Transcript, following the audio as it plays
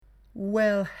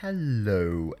Well,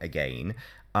 hello again.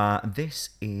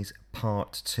 This is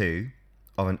part two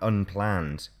of an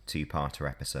unplanned two-parter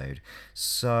episode.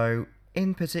 So,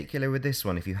 in particular with this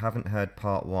one, if you haven't heard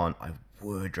part one, I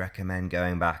would recommend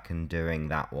going back and doing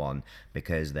that one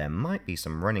because there might be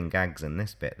some running gags in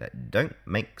this bit that don't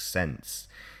make sense,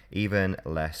 even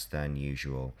less than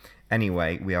usual.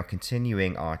 Anyway, we are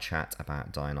continuing our chat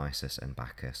about Dionysus and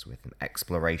Bacchus with an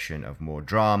exploration of more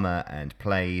drama and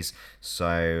plays.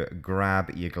 So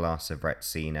grab your glass of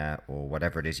Retsina or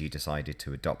whatever it is you decided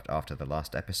to adopt after the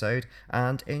last episode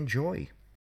and enjoy.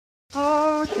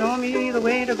 Oh, show me the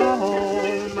way to go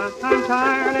home. I'm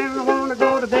tired and I want to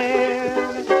go to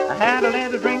bed. I had a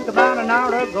little drink about an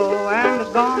hour ago and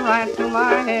it's gone right to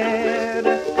my head.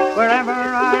 Wherever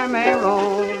I may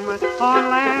roam, on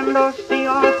land or sea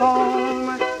or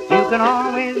foam, you can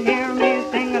always hear me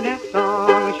sing this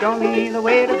song. Show me the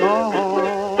way to go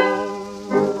home.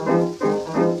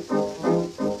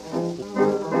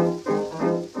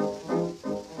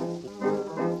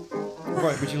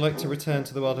 Right, would you like to return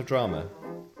to the world of drama?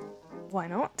 Why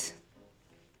not?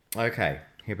 Okay,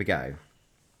 here we go.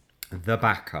 The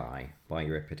Bacchae by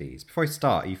Euripides. Before I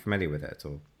start, are you familiar with it at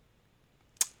all?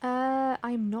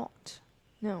 I'm not.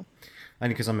 No.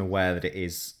 Only because I'm aware that it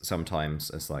is sometimes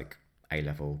as like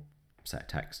A-level set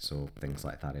texts or things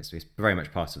like that. It's very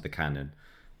much part of the canon.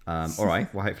 All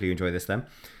right, well, hopefully you enjoy this then.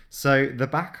 So, The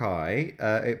Bacchae,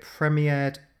 it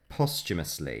premiered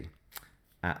posthumously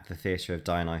at the Theatre of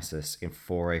Dionysus in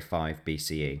 405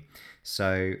 BCE.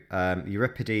 So,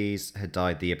 Euripides had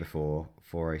died the year before,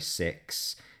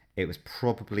 406. It was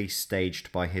probably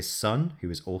staged by his son, who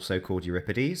was also called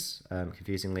Euripides,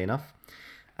 confusingly enough.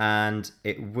 And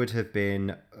it would have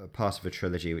been part of a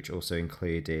trilogy which also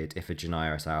included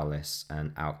Iphigenia Aulis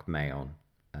and Alcmaeon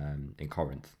in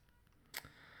Corinth.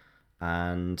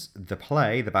 And the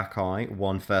play, The Bacchae,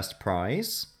 won first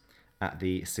prize at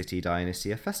the City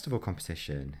Dionysia Festival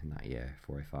competition in that year,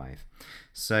 405.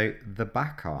 So The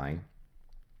Bacchae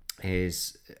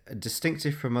is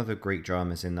distinctive from other Greek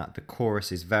dramas in that the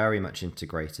chorus is very much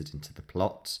integrated into the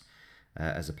plot,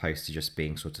 as opposed to just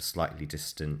being sort of slightly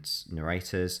distant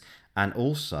narrators. And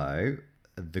also,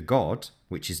 the god,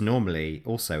 which is normally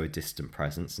also a distant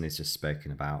presence and is just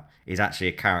spoken about, is actually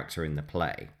a character in the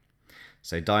play.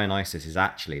 So Dionysus is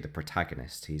actually the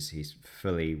protagonist. He's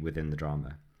fully within the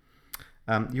drama.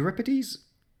 Euripides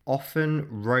often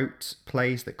wrote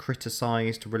plays that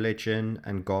criticised religion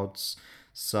and gods,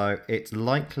 so it's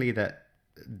likely that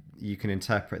you can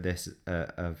interpret this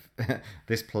of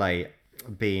this play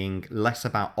being less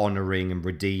about honouring and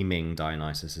redeeming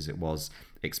Dionysus as it was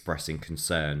expressing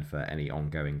concern for any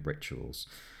ongoing rituals.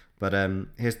 But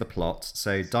here's the plot.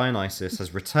 So Dionysus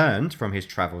has returned from his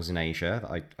travels in Asia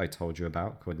that I told you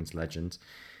about, according to legend,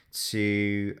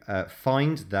 to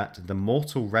find that the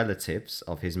mortal relatives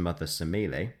of his mother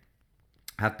Semele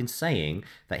have been saying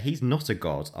that he's not a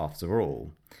god after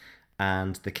all.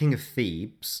 And the king of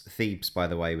Thebes, by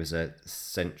the way, was a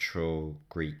central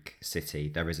Greek city.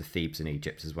 There is a Thebes in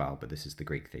Egypt as well, but this is the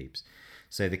Greek Thebes.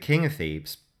 So the king of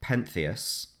Thebes,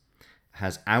 Pentheus,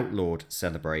 has outlawed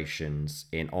celebrations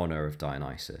in honour of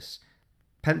Dionysus.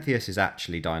 Pentheus is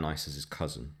actually Dionysus's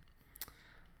cousin.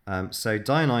 So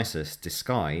Dionysus,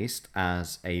 disguised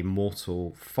as a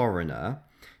mortal foreigner,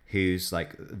 who's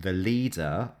like the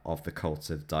leader of the cult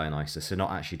of Dionysus, so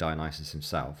not actually Dionysus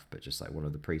himself, but just like one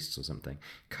of the priests or something,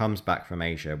 comes back from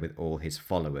Asia with all his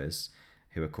followers,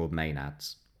 who are called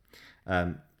Maenads.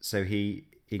 So he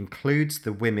includes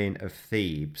the women of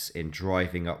Thebes in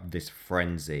driving up this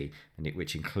frenzy,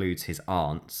 which includes his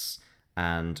aunts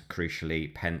and,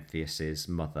 crucially, Pentheus's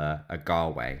mother,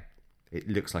 Agave. It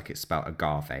looks like it's spelled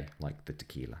agave, like the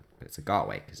tequila, but it's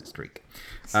agave because it's Greek.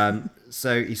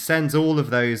 So he sends all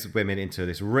of those women into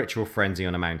this ritual frenzy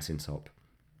on a mountaintop.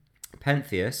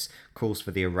 Pentheus calls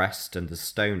for the arrest and the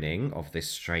stoning of this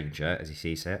stranger as he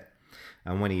sees it.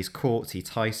 And when he's caught, he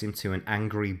ties him to an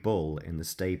angry bull in the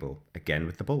stable, again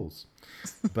with the bulls.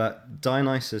 But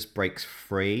Dionysus breaks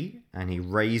free and he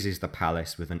razes the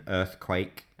palace with an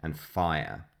earthquake and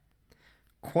fire.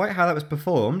 Quite how that was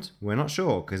performed, we're not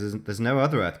sure, because there's no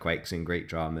other earthquakes in Greek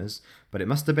dramas, but it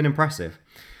must have been impressive.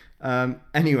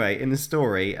 Anyway, in the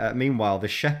story, meanwhile, the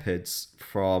shepherds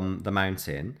from the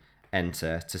mountain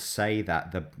enter to say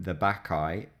that the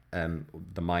Bacchae,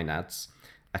 the Maenads,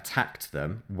 attacked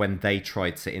them when they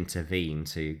tried to intervene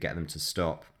to get them to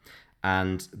stop.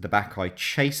 And the Bacchae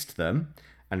chased them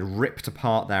and ripped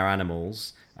apart their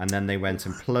animals, and then they went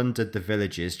and plundered the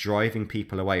villages, driving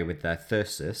people away with their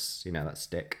thyrsus, that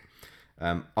stick.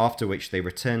 After which they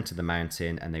returned to the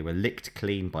mountain and they were licked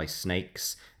clean by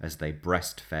snakes as they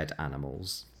breastfed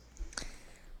animals.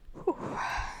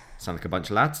 Sound like a bunch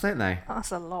of lads, don't they?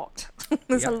 That's a lot.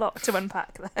 There's a lot to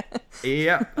unpack there.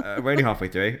 Yeah, we're only halfway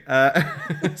through.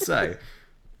 So,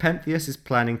 Pentheus is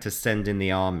planning to send in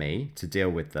the army to deal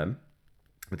with them,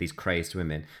 with these crazed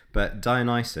women. But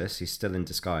Dionysus, who's still in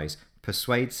disguise,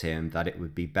 persuades him that it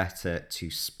would be better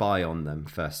to spy on them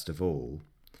first of all,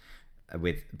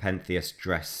 with Pentheus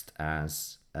dressed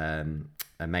as a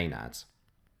Maenad,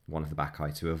 one of the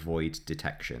Bacchae, to avoid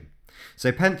detection.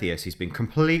 So Pentheus, who's been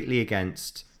completely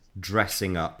against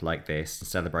dressing up like this and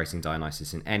celebrating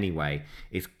Dionysus in any way,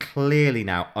 is clearly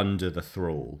now under the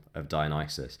thrall of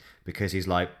Dionysus, because he's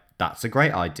like, that's a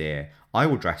great idea. I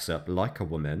will dress up like a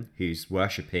woman who's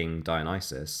worshipping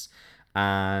Dionysus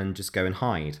and just go and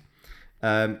hide.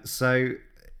 So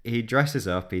he dresses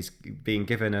up. He's being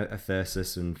given a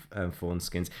thyrsus and fawn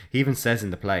skins. He even says in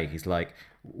the play, he's like,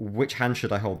 which hand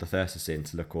should I hold the thyrsus in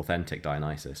to look authentic,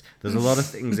 Dionysus? There's a lot of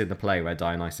things in the play where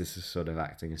Dionysus is sort of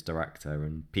acting as director,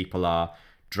 and people are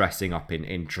dressing up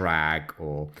in drag,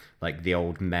 or like the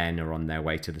old men are on their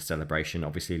way to the celebration,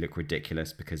 obviously look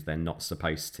ridiculous because they're not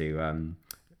supposed to,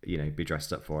 be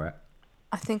dressed up for it.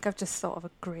 I think I've just thought of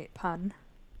a great pun.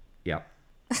 Yep.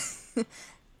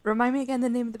 Remind me again the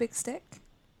name of the big stick?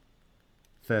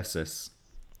 Thyrsus.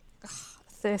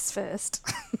 Thirst first.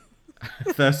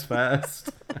 Thirst first.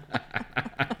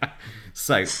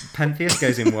 So Pentheus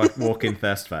goes in walking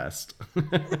thirst first.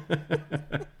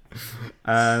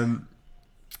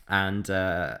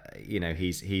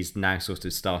 He's now sort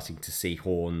of starting to see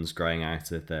horns growing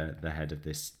out of the head of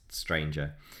this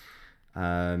stranger.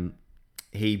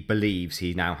 He believes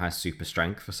he now has super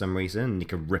strength for some reason, and he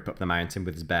can rip up the mountain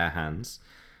with his bare hands.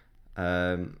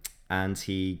 And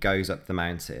he goes up the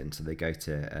mountain, so they go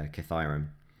to Kithaeron.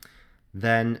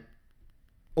 Then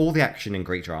all the action in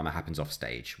Greek drama happens off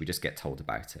stage. We just get told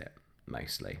about it,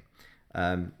 mostly.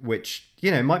 Which,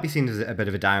 might be seen as a bit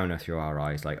of a downer through our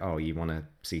eyes, like, oh, you want to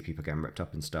see people getting ripped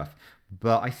up and stuff.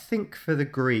 But I think for the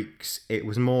Greeks, it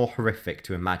was more horrific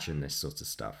to imagine this sort of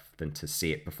stuff than to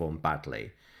see it performed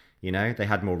badly. They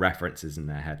had more references in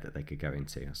their head that they could go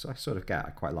into. So I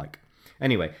quite like.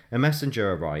 Anyway, a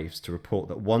messenger arrives to report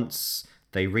that once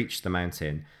they reach the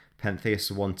mountain,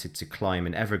 Pentheus wanted to climb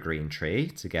an evergreen tree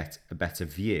to get a better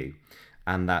view,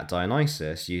 and that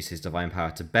Dionysus used his divine power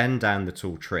to bend down the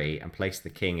tall tree and place the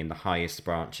king in the highest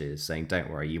branches, saying, don't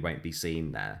worry, you won't be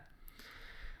seen there.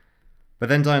 But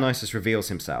then Dionysus reveals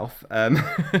himself. I've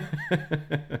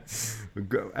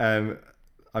got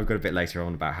a bit later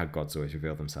on about how gods always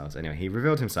reveal themselves. Anyway, he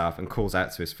revealed himself and calls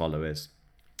out to his followers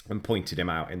and pointed him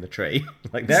out in the tree.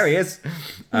 Like, there he is!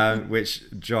 Which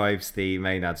drives the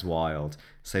Maenads wild.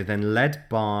 So then, led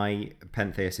by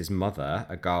Pentheus' mother,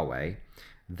 Agawe,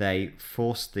 they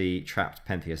force the trapped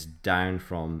Pentheus down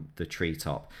from the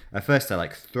treetop. At first, they're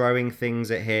like throwing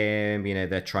things at him.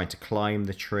 They're trying to climb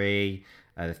the tree.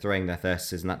 They're throwing their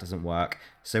thyrsuses, and that doesn't work.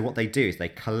 So what they do is they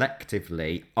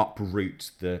collectively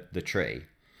uproot the tree.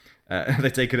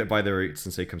 They're taking it by the roots,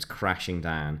 and so it comes crashing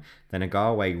down. Then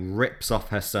Agawe rips off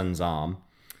her son's arm,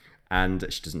 and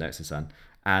she doesn't know it's her son.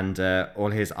 And all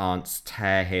his aunts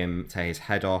tear his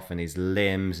head off, and his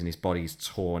limbs, and his body's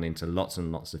torn into lots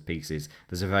and lots of pieces.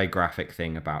 There's a very graphic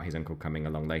thing about his uncle coming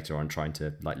along later on, trying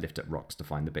to lift up rocks to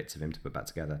find the bits of him to put back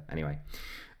together. Anyway,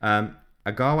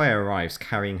 Agawe arrives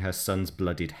carrying her son's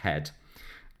bloodied head,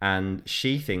 and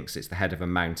she thinks it's the head of a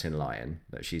mountain lion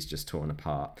that she's just torn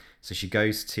apart. So she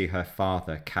goes to her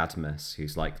father, Cadmus,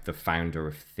 who's like the founder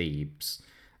of Thebes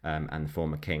and the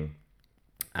former king.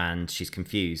 And she's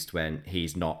confused when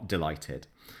he's not delighted,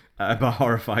 but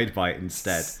horrified by it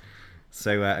instead.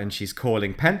 So, and she's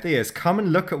calling, Pentheus, come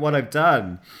and look at what I've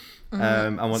done.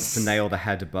 And wants to nail the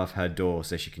head above her door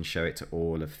so she can show it to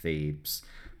all of Thebes.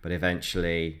 But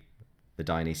eventually, the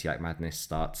Dionysiac madness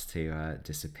starts to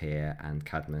disappear, and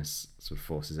Cadmus sort of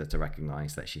forces her to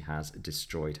recognise that she has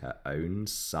destroyed her own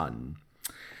son.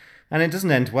 And it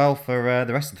doesn't end well for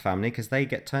the rest of the family, because they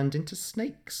get turned into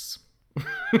snakes.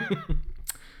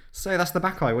 So that's the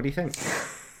Bacchae. What do you think?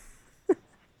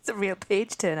 It's a real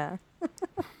page turner.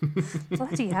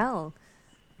 Bloody hell.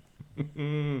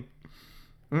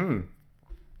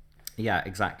 Yeah,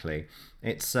 exactly.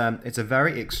 It's a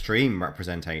very extreme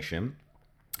representation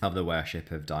of the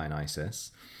worship of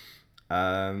Dionysus.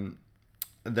 There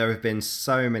have been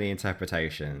so many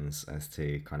interpretations as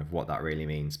to kind of what that really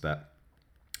means, but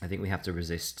I think we have to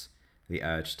resist the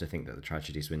urge to think that the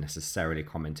tragedies were necessarily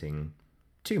commenting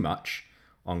too much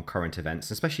on current events,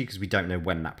 especially because we don't know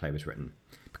when that play was written.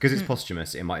 Because it's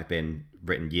posthumous, it might have been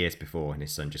written years before and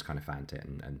his son just kind of found it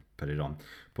and put it on.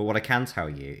 But what I can tell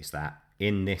you is that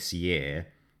in this year,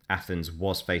 Athens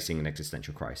was facing an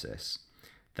existential crisis.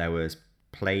 There was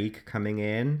plague coming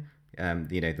in.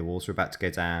 The walls were about to go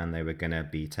down. They were going to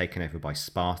be taken over by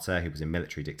Sparta, who was a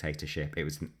military dictatorship. It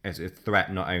was a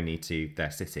threat not only to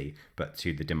their city, but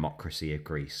to the democracy of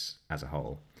Greece as a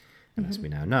whole. And as we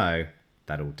now know,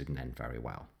 that all didn't end very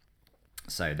well.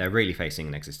 So they're really facing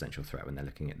an existential threat when they're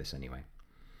looking at this anyway.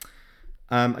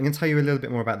 I'm going to tell you a little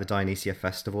bit more about the Dionysia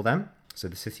festival then. So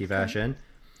the city version.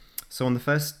 So on the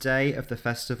first day of the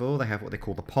festival, they have what they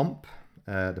call the pomp,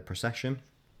 the procession,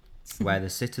 where the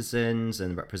citizens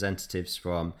and representatives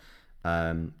from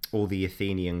all the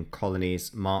Athenian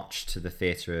colonies march to the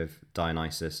theatre of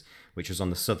Dionysus, which was on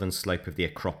the southern slope of the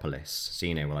Acropolis. So,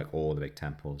 where like all the big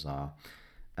temples are.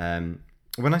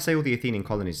 When I say all the Athenian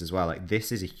colonies as well, like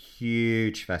this is a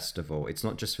huge festival. It's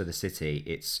not just for the city,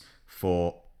 it's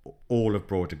for all of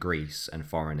broader Greece and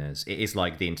foreigners. It is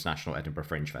like the International Edinburgh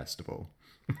Fringe Festival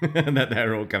that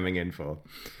they're all coming in for.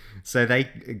 So they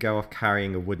go off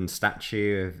carrying a wooden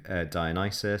statue of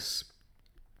Dionysus,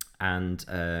 and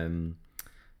as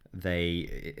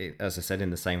I said, in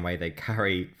the same way, they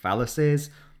carry phalluses,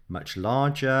 much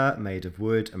larger, made of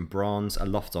wood and bronze,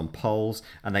 aloft on poles,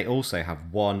 and they also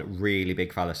have one really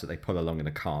big phallus that they pull along in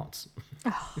a cart.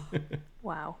 Oh,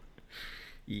 wow.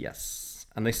 Yes.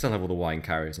 And they still have all the wine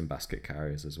carriers and basket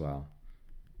carriers as well.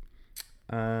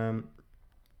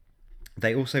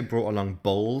 They also brought along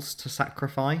bulls to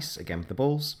sacrifice, again with the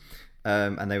bulls,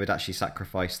 and they would actually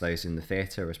sacrifice those in the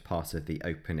theatre as part of the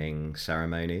opening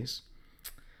ceremonies.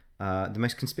 The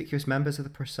most conspicuous members of the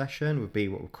procession would be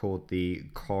what were called the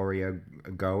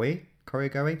choreogoi,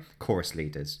 chorus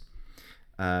leaders.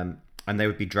 And they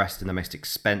would be dressed in the most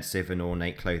expensive and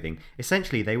ornate clothing.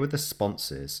 Essentially, they were the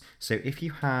sponsors. So if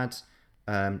you had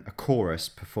a chorus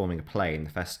performing a play in the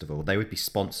festival, they would be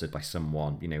sponsored by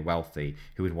someone, wealthy,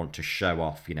 who would want to show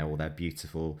off, all their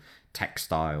beautiful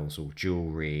textiles or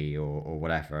jewelry or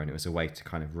whatever. And it was a way to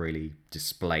kind of really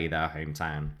display their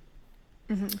hometown.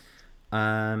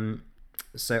 Mm-hmm.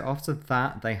 So after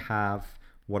that, they have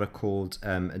what are called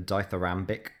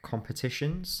dithyrambic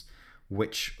competitions,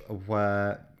 which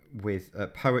were with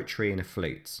poetry and a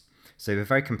flute. So they were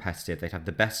very competitive. They'd have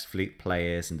the best flute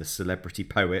players and the celebrity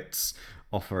poets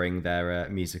offering their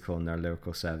musical and their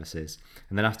lyrical services.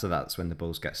 And then after that's when the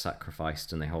bulls get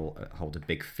sacrificed and they hold a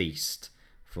big feast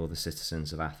for the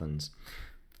citizens of Athens.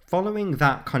 Following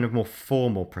that kind of more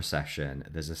formal procession,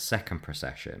 there's a second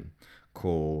procession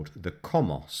called the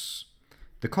Komos.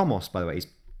 The Komos, by the way, is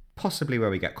possibly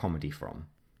where we get comedy from.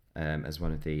 As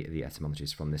one of the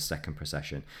etymologies from this second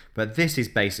procession. But this is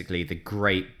basically the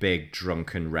great big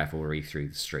drunken revelry through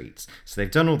the streets. So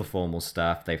they've done all the formal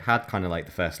stuff. They've had kind of like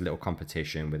the first little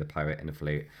competition with a poet and a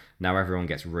flute. Now everyone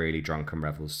gets really drunk and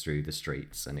revels through the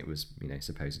streets. And it was,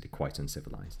 supposedly quite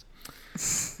uncivilized.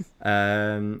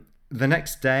 The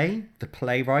next day, the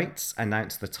playwrights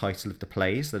announce the title of the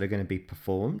plays that are going to be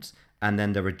performed. And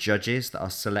then there are judges that are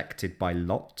selected by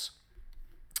lot.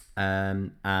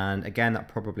 And again, that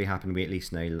probably happened, we at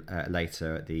least know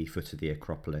later, at the foot of the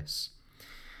Acropolis.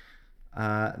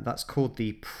 That's called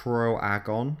the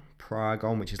proagon,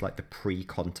 which is like the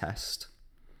pre-contest.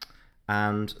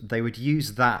 And they would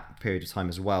use that period of time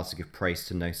as well to give praise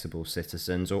to notable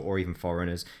citizens or even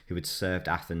foreigners who had served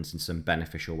Athens in some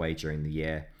beneficial way during the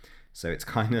year. So it's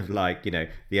kind of like,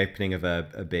 the opening of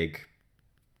a big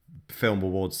film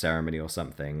awards ceremony or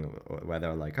something, where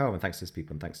they're like, oh, and thanks to this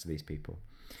people and thanks to these people.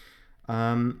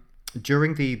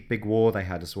 During the big war they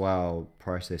had as well,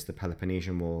 prior to this, the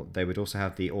Peloponnesian War, they would also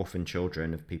have the orphan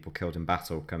children of people killed in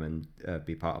battle come and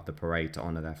be part of the parade to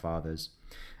honour their fathers.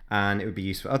 And it would be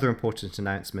used for other important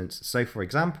announcements. So, for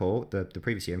example, the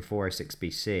previous year in 406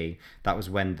 BC, that was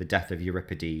when the death of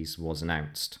Euripides was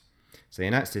announced. So they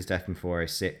announced his death in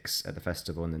 406 at the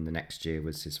festival, and then the next year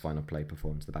was his final play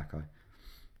performed, the Bacchae.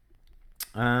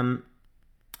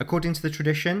 According to the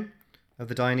tradition of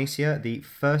the Dionysia, the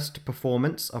first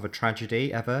performance of a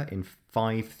tragedy ever in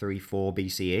 534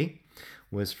 BCE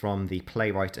was from the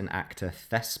playwright and actor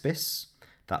Thespis.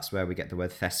 That's where we get the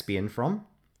word thespian from,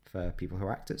 for people who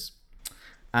are actors.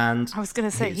 And I was going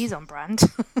to say he's on brand.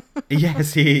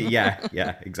 Yes,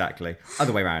 yeah, exactly.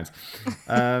 Other way around.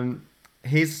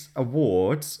 His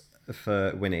award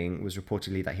for winning was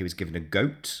reportedly that he was given a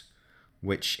goat,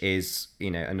 which is,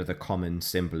 another common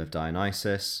symbol of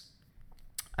Dionysus.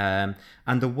 And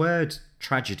the word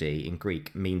tragedy in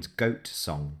Greek means goat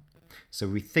song. So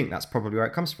we think that's probably where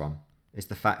it comes from. It's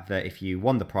the fact that if you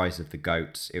won the prize of the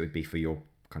goat, it would be for your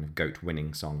kind of goat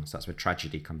winning song. So that's where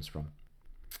tragedy comes from.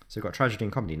 So we've got tragedy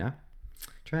and comedy now.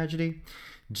 Tragedy.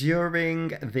 During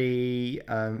the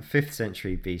 5th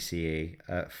century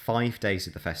BCE, 5 days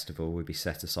of the festival would be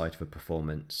set aside for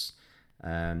performance.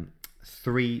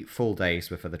 3 full days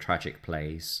were for the tragic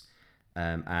plays.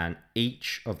 and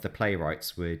each of the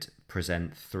playwrights would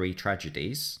present 3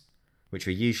 tragedies, which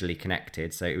were usually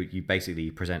connected. So you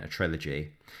basically present a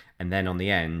trilogy, and then on the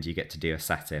end you get to do a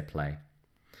satire play.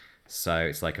 So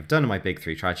it's like, I've done my big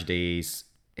 3 tragedies.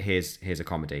 Here's a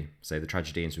comedy. So the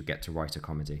tragedians would get to write a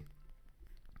comedy.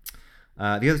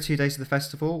 The other 2 days of the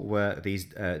festival were these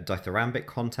dithyrambic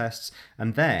contests,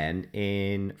 and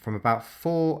then from about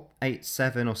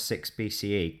 487 or 6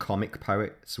 BCE, comic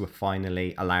poets were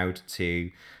finally allowed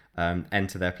to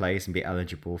enter their plays and be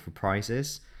eligible for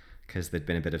prizes, because there'd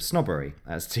been a bit of snobbery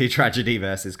as to tragedy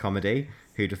versus comedy.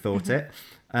 Who'd have thought it?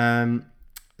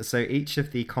 So each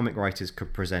of the comic writers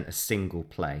could present a single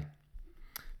play,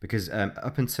 because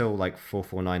up until like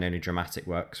 449, only dramatic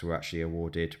works were actually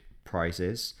awarded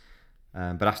prizes.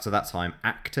 But after that time,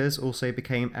 actors also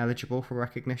became eligible for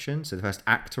recognition. So the first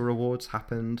actor awards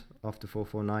happened after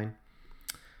 449.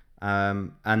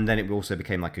 And then it also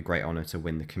became like a great honour to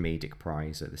win the comedic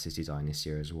prize at the City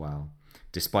Dionysia as well,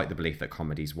 despite the belief that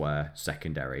comedies were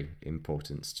secondary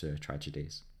importance to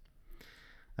tragedies.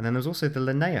 And then there was also the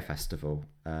Linnea Festival,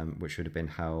 which would have been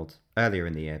held earlier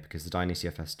in the year, because the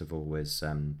Dionysia Festival was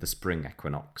the spring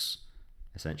equinox,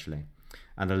 essentially.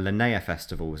 And the Linnea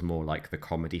Festival was more like the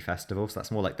comedy festival, so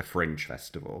that's more like the Fringe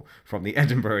Festival from the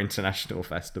Edinburgh International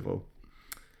Festival.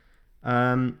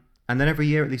 And then every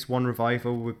year at least one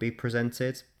revival would be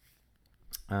presented.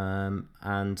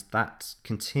 And that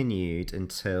continued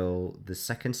until the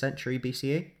 2nd century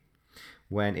BCE,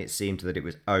 when it seemed that it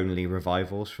was only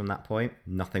revivals from that point.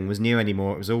 Nothing was new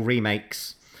anymore. It was all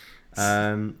remakes.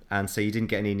 And so you didn't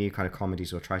get any new kind of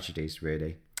comedies or tragedies,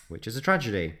 really, which is a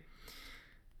tragedy.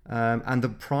 And the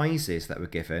prizes that were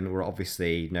given were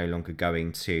obviously no longer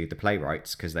going to the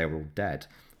playwrights, because they were all dead.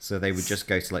 So they would just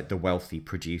go to like the wealthy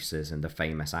producers and the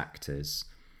famous actors.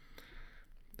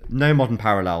 No modern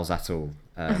parallels at all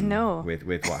No. with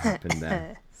what happened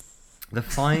there. The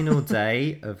final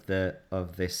day of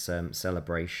this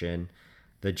celebration,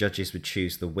 the judges would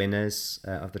choose the winners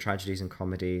of the tragedies and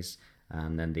comedies,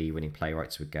 and then the winning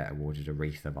playwrights would get awarded a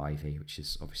wreath of ivy, which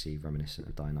is obviously reminiscent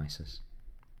of Dionysus.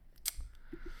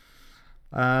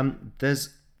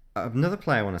 There's another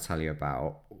play I want to tell you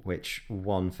about, which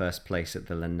won first place at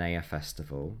the Linnea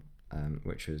Festival,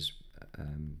 which was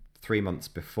 3 months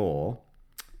before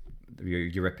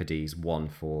Euripides won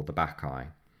for the Bacchae,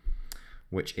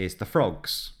 which is The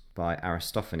Frogs by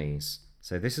Aristophanes.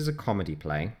 So this is a comedy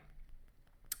play,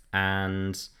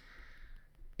 and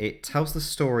it tells the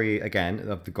story again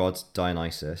of the god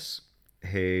Dionysus,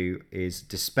 who is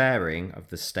despairing of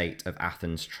the state of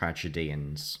Athens'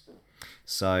 tragedians.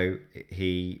 So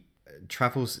he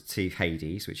travels to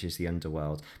Hades, which is the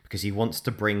underworld, because he wants to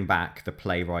bring back the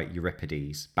playwright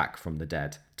Euripides back from the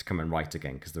dead to come and write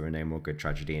again, because there are no more good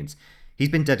tragedians. He's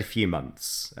been dead a few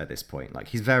months at this point. Like,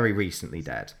 he's very recently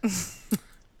dead.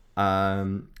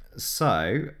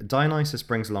 So Dionysus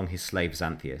brings along his slave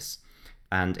Xanthias.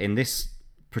 And in this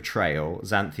portrayal,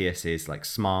 Xanthias is like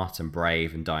smart and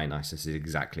brave, and Dionysus is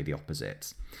exactly the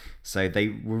opposite. So they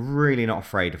were really not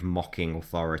afraid of mocking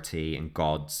authority and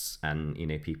gods and, you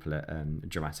know, people at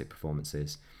dramatic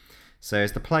performances. So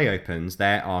as the play opens,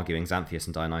 they're arguing, Xanthias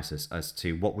and Dionysus, as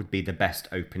to what would be the best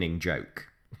opening joke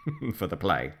for the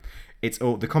play. It's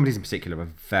all, the comedies in particular are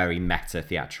very meta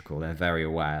theatrical. They're very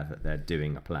aware that they're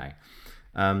doing a play.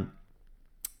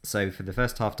 So for the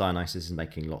first half, Dionysus is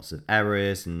making lots of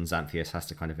errors, and Xanthias has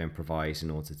to kind of improvise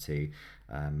in order to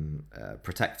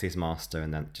protect his master,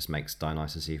 and that just makes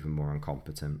Dionysus even more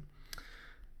incompetent.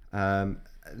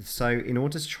 So in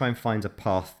order to try and find a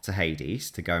path to Hades,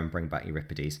 to go and bring back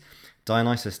Euripides,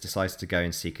 Dionysus decides to go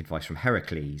and seek advice from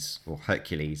Heracles, or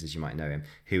Hercules as you might know him,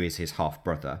 who is his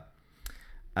half-brother.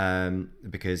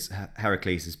 Because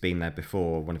Heracles has been there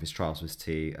before. One of his trials was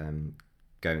to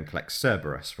go and collect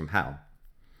Cerberus from hell.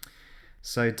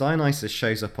 So Dionysus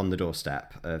shows up on the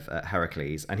doorstep of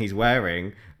Heracles, and he's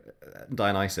wearing,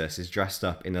 Dionysus is dressed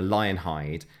up in a lion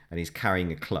hide, and he's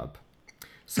carrying a club.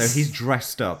 So he's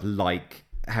dressed up like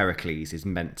Heracles is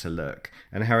meant to look.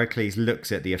 And Heracles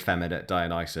looks at the effeminate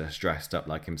Dionysus dressed up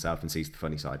like himself and sees the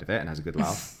funny side of it and has a good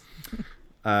laugh.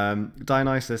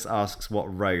 Dionysus asks what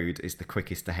road is the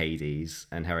quickest to Hades,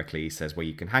 and Heracles says, well,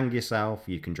 you can hang yourself,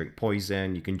 you can drink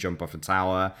poison, you can jump off a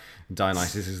tower.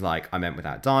 Dionysus is like, I meant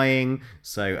without dying.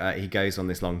 So he goes on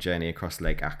this long journey across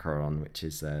Lake Acheron, which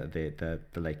is the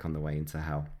lake on the way into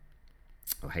hell,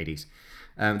 or Hades.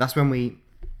 That's when we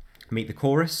meet the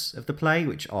chorus of the play,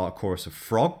 which are a chorus of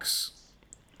frogs.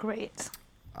 Great.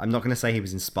 I'm not going to say he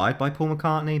was inspired by Paul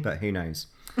McCartney, but who knows.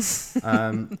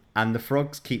 And the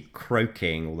frogs keep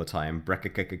croaking all the time,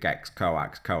 Brekkekekekex,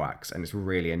 coax, coax, and it's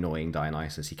really annoying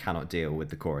Dionysus. He cannot deal with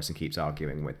the chorus and keeps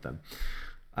arguing with them.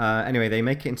 Anyway, they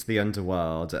make it into the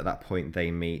underworld. At that point,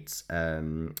 they meet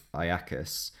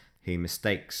Iacchus, who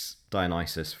mistakes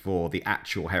Dionysus for the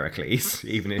actual Heracles,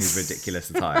 even in his ridiculous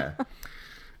attire.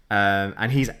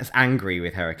 And he's angry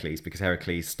with Heracles because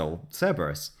Heracles stole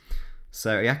Cerberus.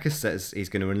 So Iacchus says he's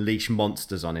going to unleash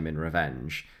monsters on him in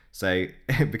revenge. So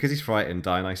because he's frightened,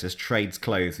 Dionysus trades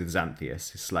clothes with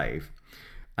Xanthias, his slave.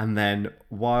 And then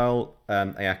while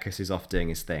Iacchus is off doing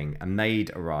his thing, a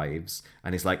maid arrives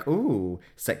and is like, "Ooh,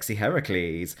 sexy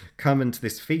Heracles, come into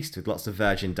this feast with lots of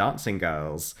virgin dancing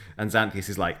girls." And Xanthias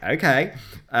is like, "Okay."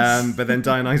 But then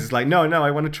Dionysus is like, no, I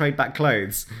want to trade back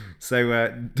clothes. So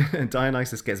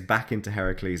Dionysus gets back into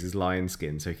Heracles' lion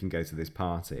skin so he can go to this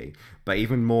party. But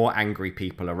even more angry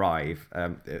people arrive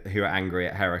who are angry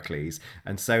at Heracles.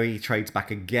 And so he trades back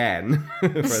again for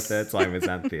a third time with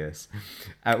Xanthias.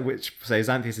 So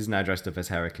Xanthias is now dressed up as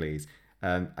Heracles.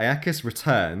 Iacchus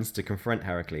returns to confront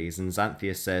Heracles, and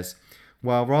Xanthias says,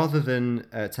 "Well, rather than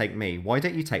take me, why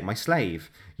don't you take my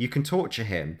slave? You can torture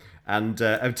him and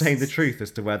obtain the truth as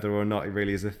to whether or not he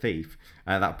really is a thief."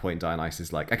 And at that point, Dionysus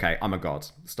is like, "Okay, I'm a god.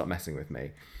 Stop messing with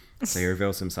me." So he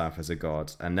reveals himself as a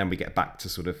god. And then we get back to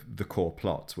sort of the core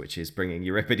plot, which is bringing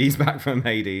Euripides back from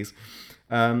Hades.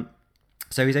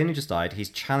 So he's only just died. He's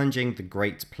challenging the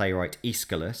great playwright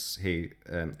Aeschylus, who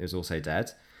is also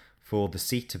dead, for the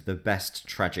seat of the best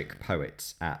tragic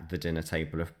poet at the dinner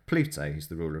table of Pluto, who's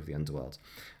the ruler of the underworld.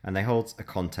 And they hold a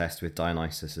contest with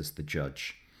Dionysus as the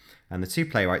judge. And the two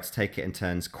playwrights take it in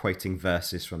turns quoting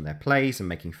verses from their plays and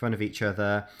making fun of each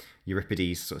other.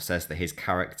 Euripides sort of says that his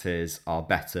characters are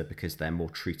better because they're more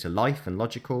true to life and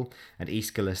logical. And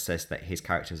Aeschylus says that his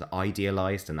characters are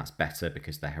idealized and that's better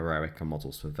because they're heroic and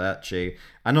models for virtue.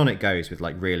 And on it goes with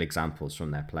like real examples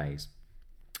from their plays.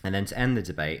 And then to end the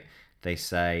debate, they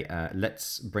say,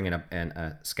 let's bring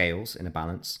in scales in a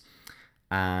balance.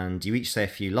 And you each say a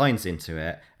few lines into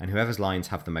it, and whoever's lines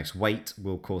have the most weight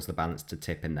will cause the balance to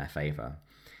tip in their favour.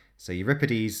 So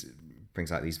Euripides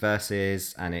brings out these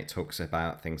verses, and it talks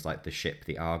about things like the ship,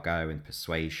 the Argo, and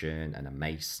persuasion, and a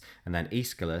mace. And then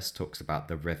Aeschylus talks about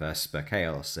the river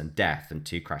Sperchaeos, and death, and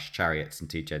 2 crashed chariots, and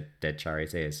 2 dead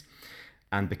charioteers.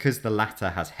 And because the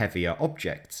latter has heavier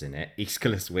objects in it,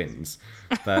 Aeschylus wins.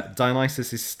 But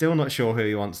Dionysus is still not sure who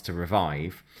he wants to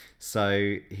revive.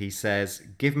 So he says,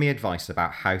 "Give me advice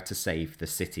about how to save the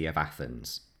city of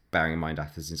Athens." Bearing in mind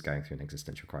Athens is going through an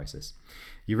existential crisis.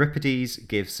 Euripides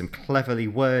gives some cleverly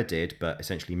worded but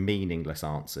essentially meaningless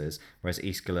answers, whereas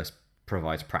Aeschylus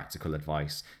provides practical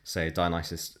advice. So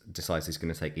Dionysus decides he's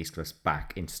going to take Aeschylus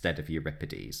back instead of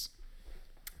Euripides.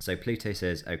 So Pluto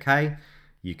says, "Okay,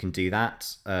 you can do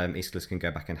that. Aeschylus can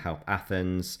go back and help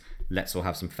Athens. Let's all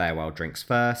have some farewell drinks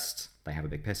first." They have a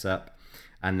big piss up.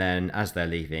 And then as they're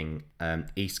leaving,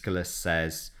 Aeschylus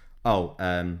says,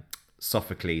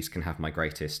 "Sophocles can have my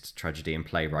greatest tragedy and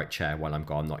playwright chair while I'm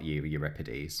gone, not you,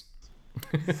 Euripides."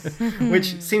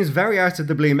 Which seems very out of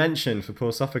the blue mention for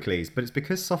poor Sophocles, but it's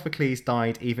because Sophocles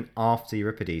died even after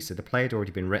Euripides, so the play had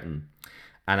already been written.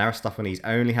 And Aristophanes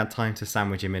only had time to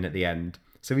sandwich him in at the end.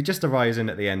 So he just arrives in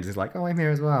at the end and is like, "Oh, I'm here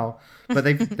as well." But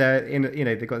they've got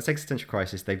this existential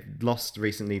crisis. They've lost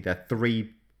recently their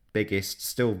 3 biggest,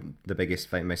 still the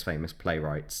biggest, most famous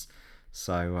playwrights.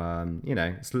 So,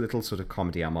 it's a little sort of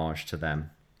comedy homage to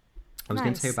them. I was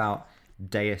going to tell you about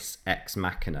Deus Ex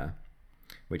Machina,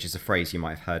 which is a phrase you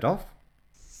might have heard of.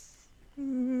 I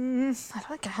don't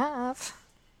think I have.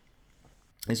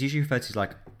 It's usually referred to as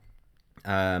like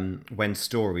when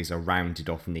stories are rounded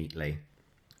off neatly.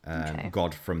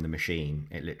 God from the machine,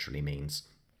 it literally means.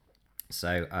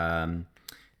 So,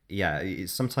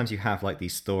 sometimes you have like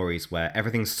these stories where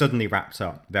everything's suddenly wrapped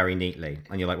up very neatly,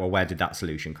 and you're like, well, where did that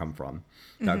solution come from?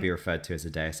 That would be referred to as a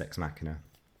Deus Ex Machina.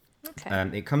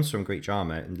 Okay. It comes from Greek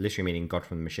drama, literally meaning God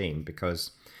from the machine,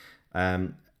 because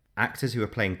actors who are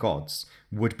playing gods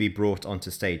would be brought onto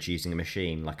stage using a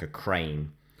machine like a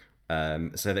crane.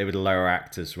 So they would lower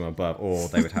actors from above, or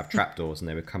they would have trapdoors and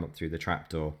they would come up through the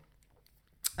trapdoor.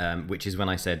 Which is when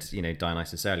I said,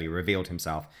 Dionysus earlier revealed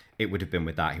himself. It would have been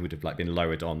with that. He would have been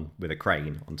lowered on with a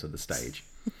crane onto the stage.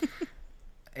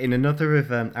 In another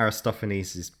of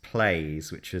Aristophanes'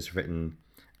 plays, which was written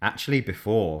actually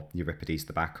before Euripides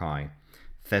the Bacchae,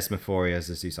 Thesmophoria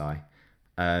Zazuzai,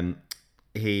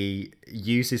 he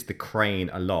uses the crane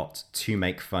a lot to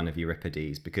make fun of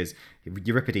Euripides, because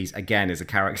Euripides, again, is a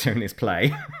character in his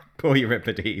play. Poor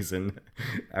Euripides and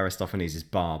Aristophanes is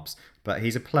Barbs. But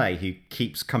he's a play who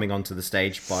keeps coming onto the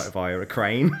stage via a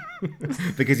crane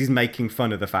because he's making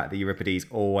fun of the fact that Euripides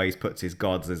always puts his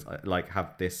gods as, like,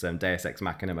 have this Deus Ex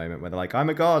Machina moment where they're like, I'm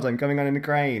a god, I'm coming on in a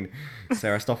crane. So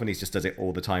Aristophanes just does it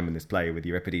all the time in this play with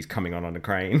Euripides coming on a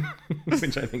crane,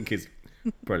 which I think is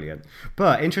brilliant.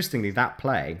 But interestingly, that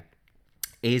play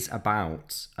is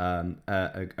about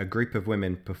a group of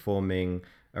women performing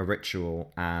a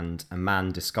ritual, and a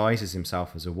man disguises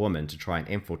himself as a woman to try and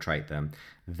infiltrate them.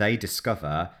 They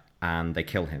discover and they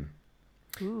kill him.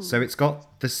 Ooh. So it's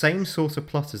got the same sort of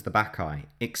plot as the Bacchae,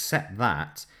 except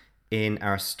that in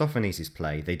Aristophanes'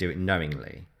 play they do it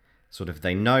knowingly. Sort of,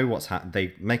 they know what's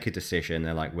they make a decision,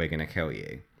 they're like, we're going to kill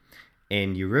you.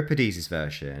 In Euripides'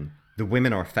 version, the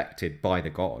women are affected by the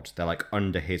god. They're like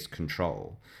under his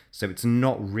control. So it's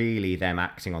not really them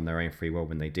acting on their own free will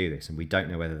when they do this. And we don't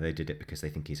know whether they did it because they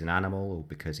think he's an animal, or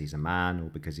because he's a man, or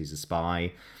because he's a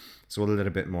spy. It's all a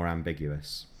little bit more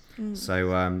ambiguous.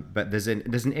 So, but there's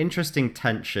an interesting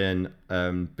tension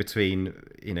between,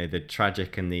 you know, the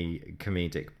tragic and the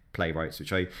comedic playwrights,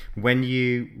 which when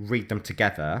you read them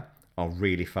together, are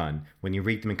really fun. When you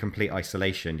read them in complete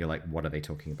isolation, you're like, what are they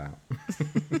talking about?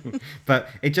 But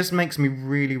it just makes me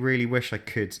really, really wish I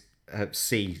could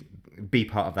be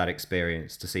part of that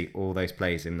experience, to see all those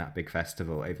plays in that big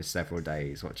festival over several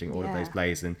days, watching all of those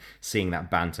plays and seeing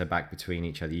that banter back between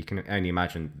each other. You can only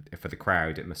imagine for the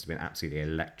crowd, it must have been absolutely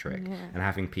electric. Yeah. And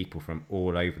having people from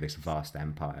all over this vast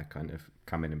empire kind of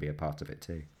come in and be a part of it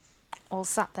too. All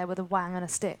sat there with a wang and a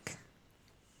stick.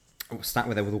 Sat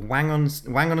with a wang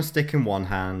on a stick in one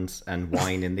hand and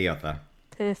wine in the other.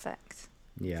 Perfect.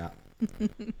 Yeah.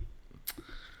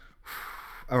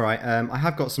 All right. I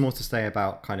have got some more to say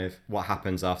about kind of what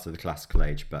happens after the classical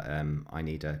age, but I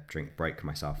need a drink break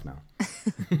myself now.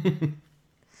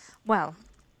 Well,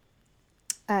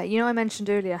 I mentioned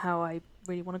earlier how I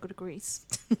really want to go to Greece.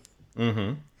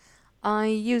 Mm-hmm. I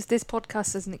used this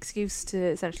podcast as an excuse to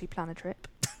essentially plan a trip.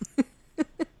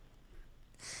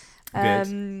 Good.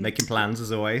 Making plans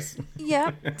as always.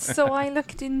 Yeah. So I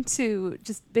looked into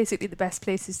just basically the best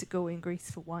places to go in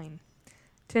Greece for wine.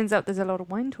 Turns out there's a lot of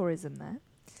wine tourism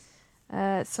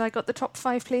there. So I got the top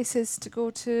 5 places to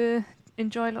go to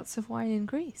enjoy lots of wine in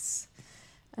Greece.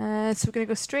 So we're going to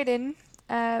go straight in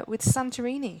with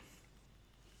Santorini.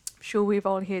 I'm sure we've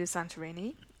all heard of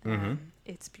Santorini. Mm-hmm.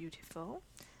 It's beautiful,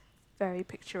 very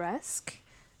picturesque.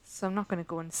 So I'm not going to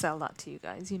go and sell that to you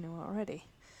guys. You know it already.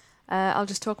 I'll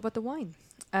just talk about the wine.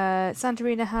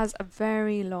 Santorini has a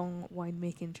very long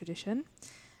winemaking tradition,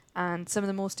 and some of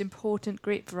the most important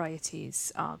grape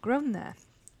varieties are grown there.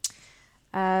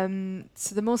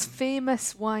 So the most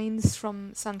famous wines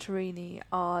from Santorini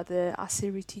are the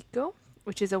Assyrtiko,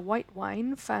 which is a white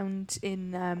wine found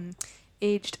in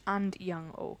aged and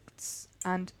young oaks.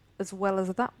 And as well as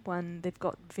that one, they've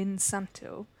got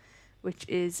Vinsanto, which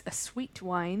is a sweet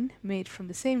wine made from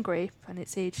the same grape, and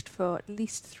it's aged for at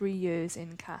least 3 years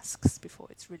in casks before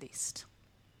it's released.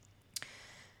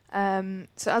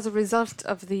 So as a result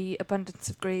of the abundance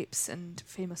of grapes and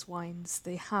famous wines,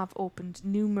 they have opened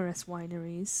numerous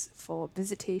wineries for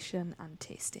visitation and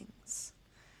tastings.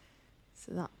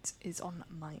 So that is on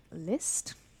my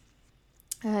list.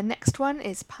 Next one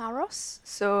is Paros.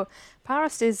 So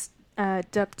Paros is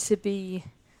dubbed to be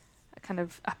a kind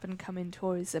of up-and-coming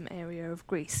tourism area of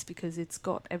Greece because it's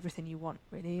got everything you want,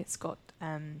 really. It's got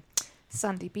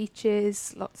sandy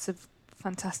beaches, lots of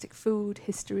fantastic food,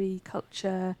 history,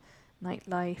 culture,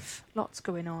 nightlife, lots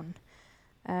going on.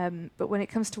 But when it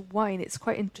comes to wine, it's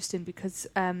quite interesting because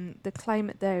the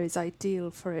climate there is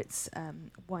ideal for its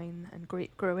wine and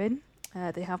grape growing.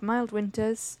 They have mild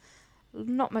winters,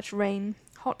 not much rain,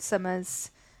 hot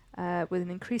summers, with an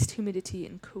increased humidity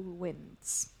and cool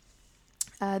winds.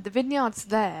 The vineyards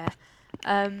there,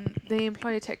 they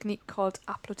employ a technique called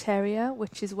aploteria,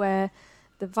 which is where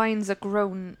the vines are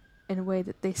grown in a way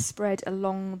that they spread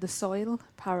along the soil,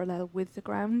 parallel with the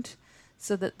ground,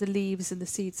 so that the leaves and the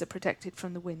seeds are protected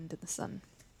from the wind and the sun.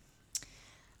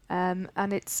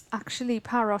 And it's actually,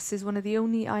 Paros is one of the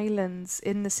only islands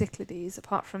in the Cyclades,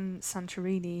 apart from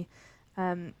Santorini,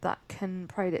 that can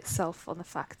pride itself on the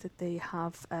fact that they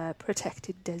have a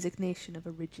protected designation of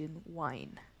origin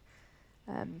wine.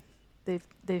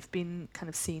 They've been kind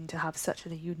of seen to have such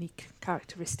a unique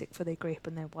characteristic for their grape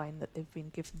and their wine that they've been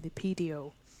given the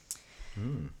PDO.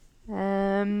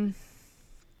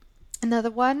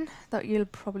 Another one that you'll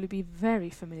probably be very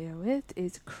familiar with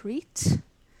is Crete.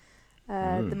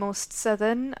 The most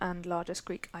southern and largest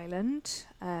Greek island,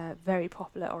 very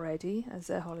popular already as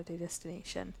a holiday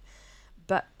destination.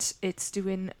 But it's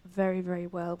doing very, very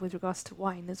well with regards to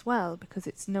wine as well, because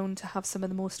it's known to have some of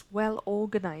the most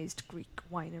well-organised Greek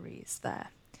wineries there.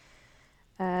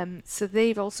 So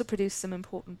they've also produced some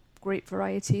important grape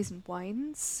varieties and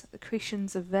wines. The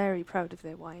Cretians are very proud of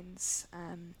their wines.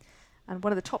 And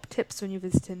one of the top tips when you're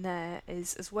visiting there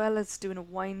is, as well as doing a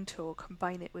wine tour,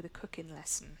 combine it with a cooking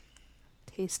lesson.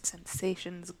 Taste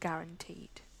sensations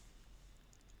guaranteed.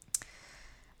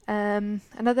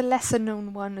 Another lesser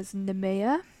known one is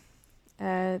Nemea.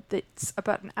 That's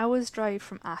about an hour's drive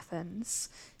from Athens.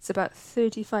 It's about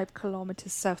 35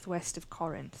 kilometres southwest of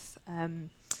Corinth.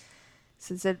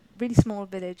 So there's a really small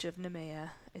village of Nemea.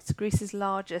 It's Greece's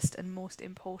largest and most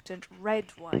important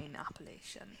red wine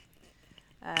appellation.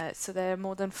 So there are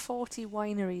more than 40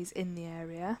 wineries in the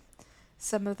area.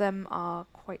 Some of them are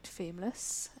quite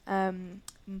famous.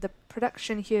 The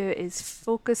production here is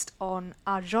focused on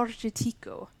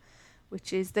Agorgitiko,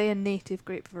 which is their native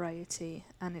grape variety,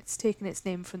 and it's taken its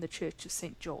name from the Church of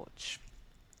St. George.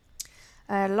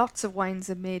 Lots of wines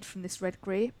are made from this red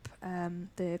grape.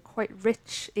 They're quite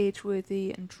rich,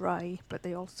 age-worthy and dry, but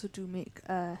they also do make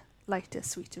lighter,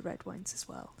 sweeter red wines as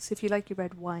well. So if you like your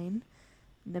red wine,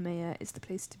 Nemea is the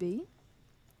place to be.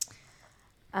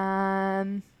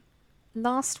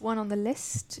 Last one on the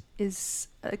list is,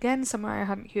 again, somewhere I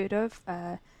hadn't heard of,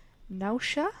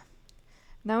 Nausea.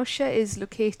 Nausea is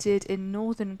located in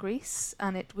northern Greece,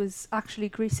 and it was actually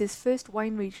Greece's first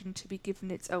wine region to be given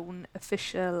its own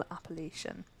official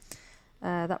appellation.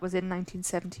 That was in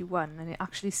 1971, and it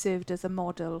actually served as a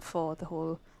model for the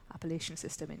whole appellation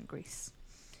system in Greece.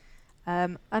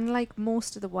 Unlike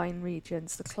most of the wine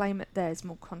regions, the climate there is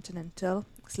more continental,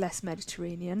 it's less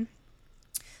Mediterranean.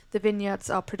 The vineyards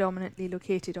are predominantly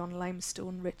located on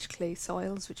limestone-rich clay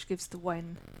soils, which gives the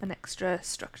wine an extra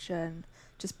structure and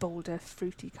just bolder,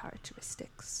 fruity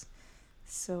characteristics.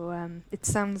 So it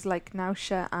sounds like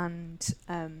Nausea and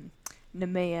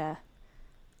Nemea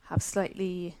have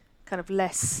slightly kind of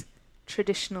less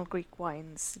traditional Greek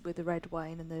wines with the red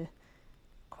wine and the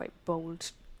quite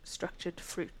bold, structured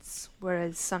fruits,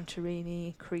 whereas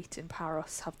Santorini, Crete and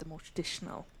Paros have the more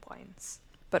traditional wines,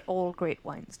 but all great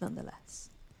wines nonetheless.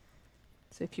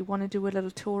 So if you want to do a little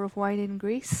tour of wine in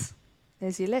Greece,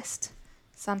 there's your list.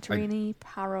 Santorini,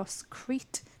 Paros,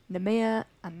 Crete, Nemea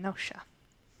and Nausea.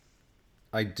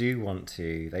 I do want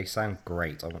to. They sound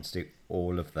great. I want to do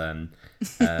all of them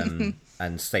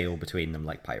and sail between them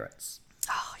like pirates.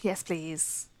 Oh, yes,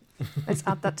 please. Let's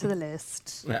add that to the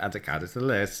list. Add it to the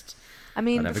list. I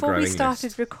mean, before we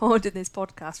started recording this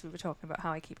podcast, we were talking about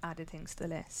how I keep adding things to the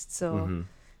list. So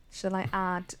shall I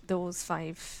add those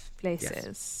 5 places?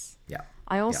 Yes. Yeah.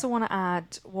 I also want to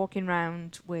add walking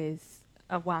around with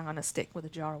a wang on a stick with a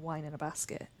jar of wine in a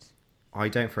basket. I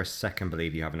don't for a second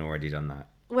believe you haven't already done that.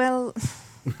 Well,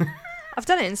 I've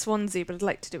done it in Swansea, but I'd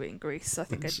like to do it in Greece. So I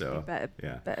think I'd be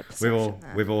better perception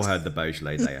there. We've all heard the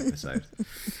Beaujolais Day episode.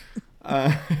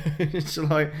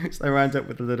 Shall I round up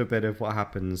with a little bit of what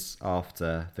happens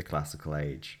after the classical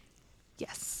age?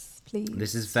 Yes, please.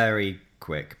 This is very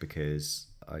quick because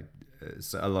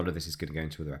so a lot of this is going to go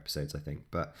into other episodes, I think.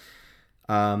 But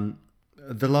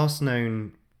the last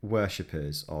known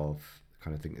worshippers of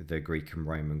kind of the Greek and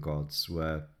Roman gods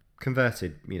were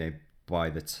converted, by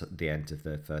the end of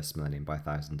the first millennium, by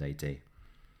 1000 AD.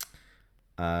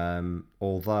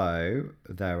 Although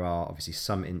there are obviously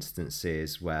some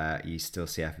instances where you still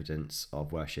see evidence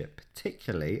of worship,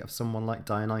 particularly of someone like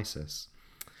Dionysus,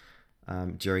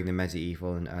 during the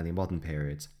medieval and early modern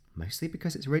periods, mostly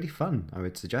because it's really fun, I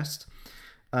would suggest.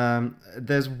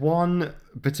 There's one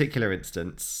particular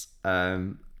instance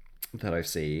that I've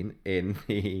seen in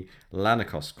the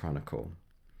Lanercost Chronicle,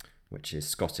 which is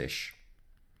Scottish.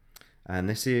 And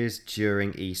this is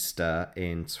during Easter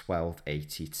in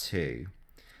 1282.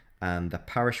 And the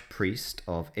parish priest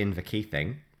of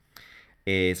Inverkeithing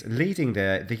is leading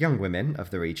the young women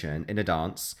of the region in a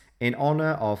dance in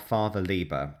honour of Father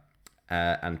Liber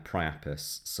and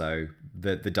Priapus, so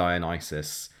the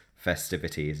Dionysus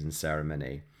festivities and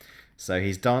ceremony. So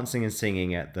he's dancing and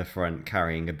singing at the front,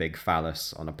 carrying a big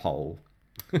phallus on a pole.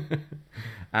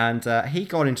 And he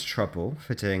got into trouble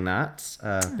for doing that,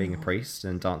 being a priest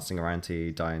and dancing around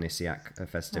to Dionysiac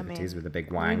festivities with a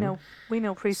big wang. We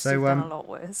know priests have done a lot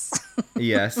worse.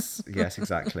 yes,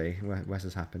 exactly. Worse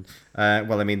has happened.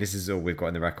 Well, I mean, this is all we've got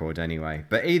in the record anyway.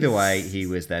 But either way, he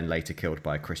was then later killed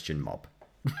by a Christian mob.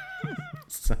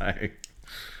 So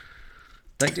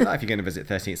don't do that if you're going to visit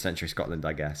 13th century Scotland,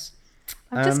 I guess.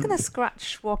 I'm just going to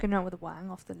scratch walking around with a wang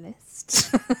off the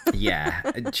list. Yeah,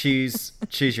 choose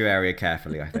your area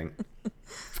carefully, I think.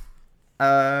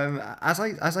 As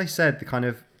I said, the kind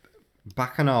of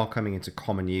Bacchanal coming into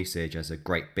common usage as a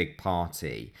great big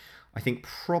party, I think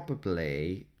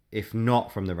probably, if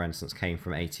not from the Renaissance, came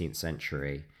from 18th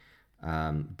century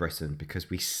Britain, because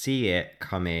we see it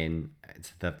come in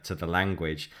to the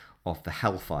language of the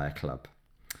Hellfire Club,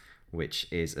 which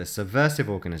is a subversive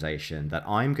organization that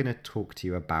I'm going to talk to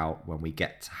you about when we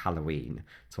get to Halloween,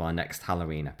 to our next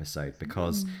Halloween episode,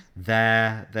 because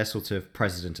their sort of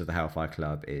president of the Hellfire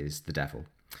Club is the devil.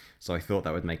 So I thought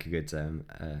that would make a good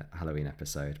Halloween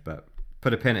episode, but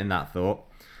put a pin in that thought.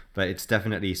 But it's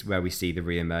definitely where we see the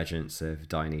re-emergence of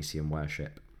Dionysian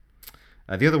worship.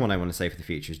 The other one I want to say for the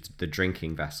future is the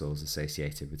drinking vessels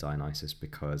associated with Dionysus,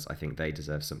 because I think they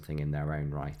deserve something in their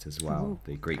own right as well,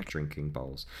 the Greek drinking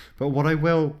bowls. But what I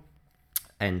will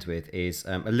end with is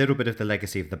a little bit of the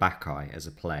legacy of the Bacchae as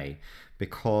a play,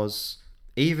 because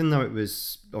even though it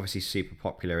was obviously super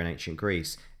popular in ancient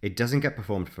Greece, it doesn't get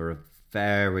performed for a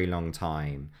very long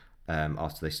time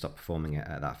after they stop performing it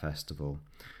at that festival.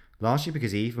 Largely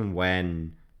because even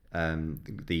when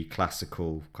the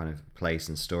classical kind of plays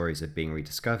and stories are being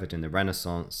rediscovered in the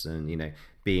Renaissance and, you know,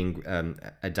 being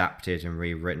adapted and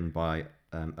rewritten by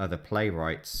other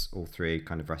playwrights all through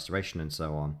kind of Restoration and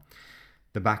so on,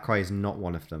 the Bacchae is not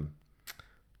one of them.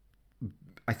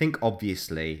 I think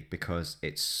obviously because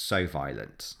it's so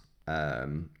violent,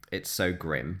 it's so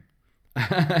grim,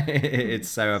 it's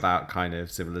so about kind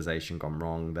of civilization gone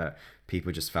wrong that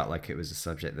people just felt like it was a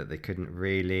subject that they couldn't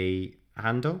really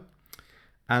handle.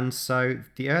 And so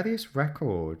the earliest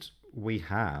record we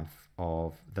have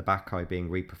of the Bacchae being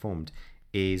reperformed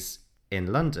is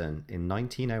in London in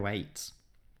 1908.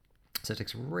 So it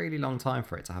takes a really long time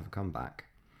for it to have a comeback.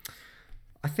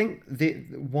 I think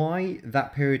why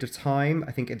that period of time,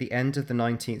 I think at the end of the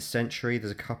 19th century, there's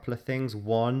a couple of things.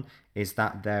 One is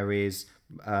that there is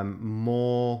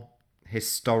more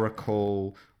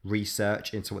historical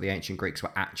research into what the ancient Greeks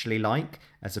were actually like,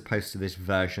 as opposed to this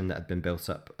version that had been built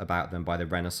up about them by the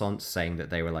Renaissance, saying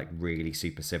that they were like really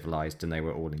super civilized and they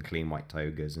were all in clean white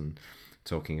togas and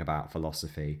talking about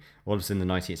philosophy. All of a sudden in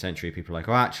the 19th century, people are like,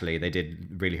 oh, actually, they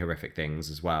did really horrific things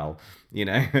as well, you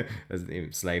know,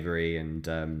 slavery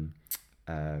and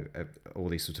all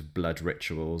these sort of blood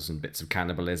rituals and bits of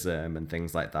cannibalism and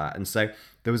things like that. And so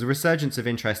there was a resurgence of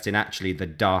interest in actually the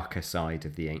darker side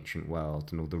of the ancient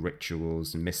world and all the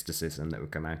rituals and mysticism that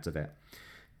would come out of it.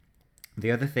 The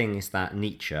other thing is that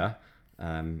Nietzsche,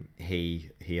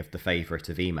 he of the favourite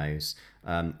of emos,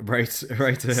 wrote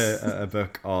a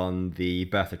book on the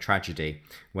birth of tragedy,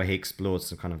 where he explored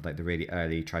some kind of like the really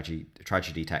early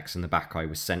tragedy texts, and the Bacchae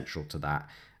was central to that.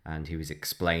 And he was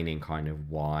explaining kind of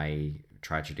why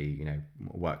tragedy, you know,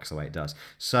 works the way it does.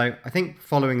 So I think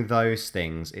following those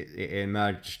things, it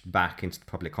emerged back into the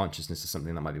public consciousness as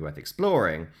something that might be worth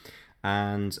exploring.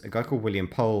 And a guy called William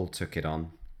Pole took it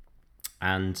on,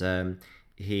 and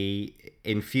he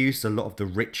infused a lot of the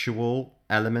ritual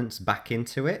elements back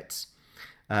into it.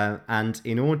 And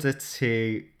in order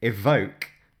to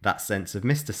evoke that sense of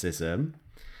mysticism,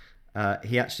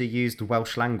 he actually used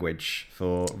Welsh language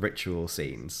for ritual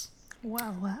scenes.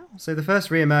 Wow. So the first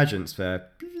re-emergence for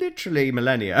literally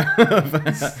millennia of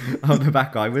the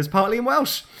Bacchae was partly in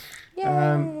Welsh.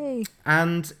 Yay!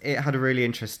 And it had a really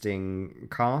interesting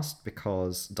cast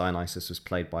because Dionysus was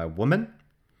played by a woman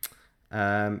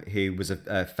who was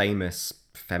a famous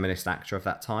feminist actor of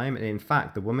that time. And in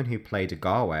fact, the woman who played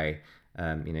Agawe,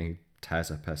 who tears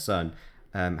up her son,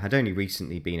 had only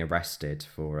recently been arrested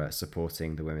for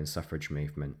supporting the women's suffrage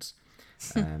movement.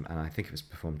 And I think it was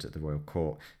performed at the Royal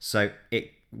Court. So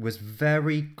it was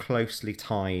very closely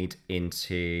tied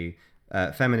into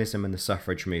feminism and the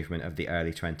suffrage movement of the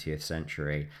early 20th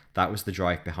century. That was the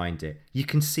drive behind it. You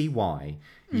can see why.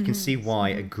 You can see why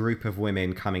a group of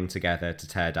women coming together to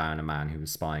tear down a man who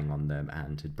was spying on them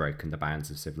and had broken the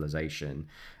bounds of civilization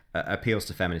appeals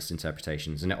to feminist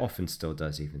interpretations, and it often still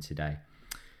does even today.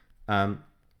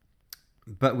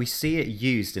 But we see it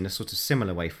used in a sort of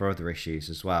similar way for other issues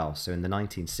as well. So in the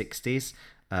 1960s,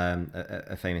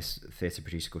 a famous theatre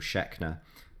producer called Schechner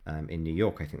in New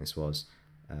York, I think this was,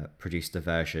 produced a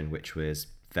version which was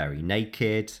very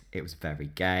naked. It was very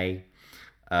gay.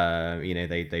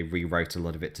 They rewrote a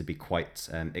lot of it to be quite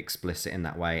explicit in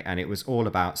that way. And it was all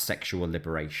about sexual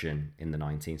liberation in the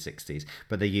 1960s.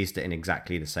 But they used it in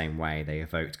exactly the same way. They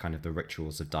evoked kind of the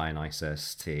rituals of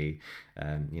Dionysus to,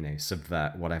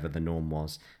 subvert whatever the norm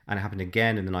was. And it happened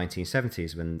again in the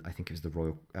 1970s when I think it was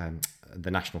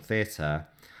the National Theatre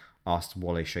asked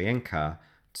Wole Soyinka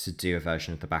to do a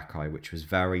version of the Bacchae, which was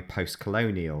very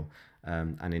post-colonial,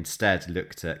 and instead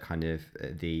looked at kind of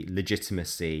the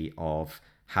legitimacy of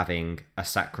having a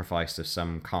sacrifice of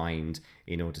some kind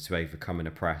in order to overcome an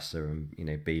oppressor and, you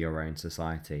know, be your own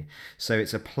society. So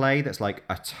it's a play that's like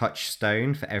a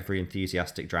touchstone for every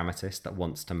enthusiastic dramatist that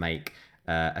wants to make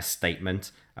a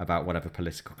statement about whatever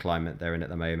political climate they're in at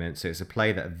the moment. So it's a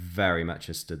play that very much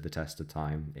has stood the test of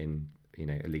time in, you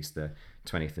know, at least the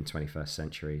 20th and 21st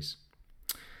centuries.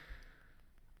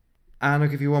 And I'll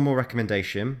give you one more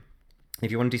recommendation. If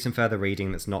you want to do some further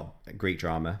reading that's not Greek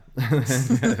drama,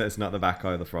 that's not The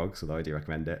Bacchae or the Frogs, although I do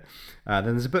recommend it, then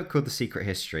there's a book called The Secret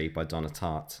History by Donna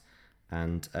Tartt.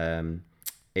 And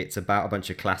it's about a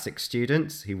bunch of classic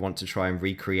students who want to try and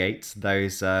recreate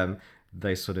those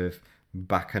sort of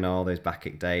bacchanal, those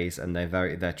Bacchic days, and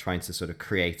they're trying to sort of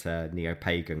create a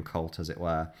neo-pagan cult, as it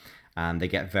were. And they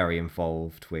get very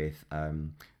involved with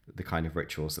the kind of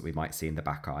rituals that we might see in the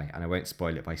Bacchae. And I won't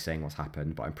spoil it by saying what's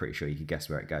happened, but I'm pretty sure you can guess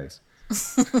where it goes.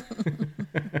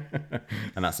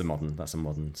 And that's a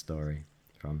modern story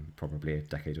from probably a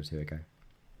decade or two ago.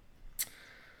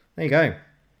 There you go.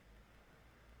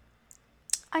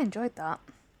 I enjoyed that.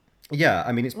 Yeah,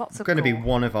 I mean, it's going to be gore.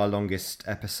 one of our longest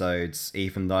episodes,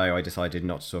 even though I decided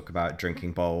not to talk about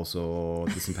drinking bowls or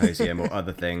the symposium or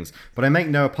other things. But I make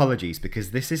no apologies,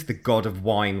 because this is the god of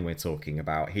wine we're talking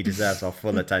about. He deserves our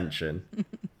full attention.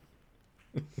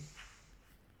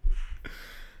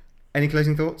 Any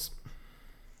closing thoughts?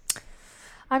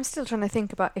 I'm still trying to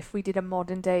think about if we did a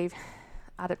modern day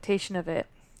adaptation of it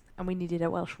and we needed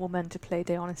a Welsh woman to play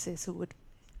Dionysus, who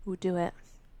would do it.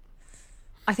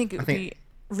 I think it would be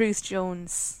Ruth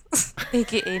Jones,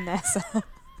 aka Nessa.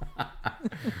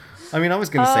 I mean, I was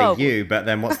going to say you, but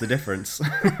then what's the difference?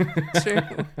 True.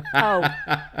 Oh.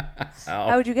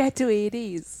 How'd you get to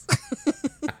Hades?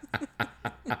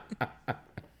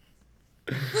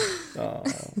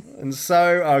 And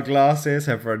so our glasses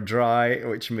have run dry,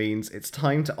 which means it's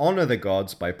time to honour the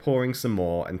gods by pouring some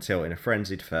more until, in a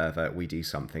frenzied fervour, we do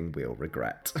something we'll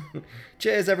regret.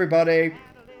 Cheers, everybody!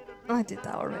 I did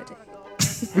that already.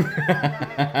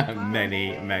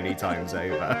 Many, many times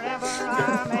over. Wherever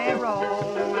I may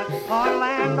roam, on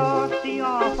land or sea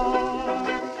or foam,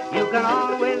 you can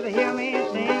always hear me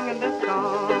singing this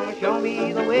song. Show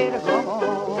me the way to go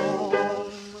home.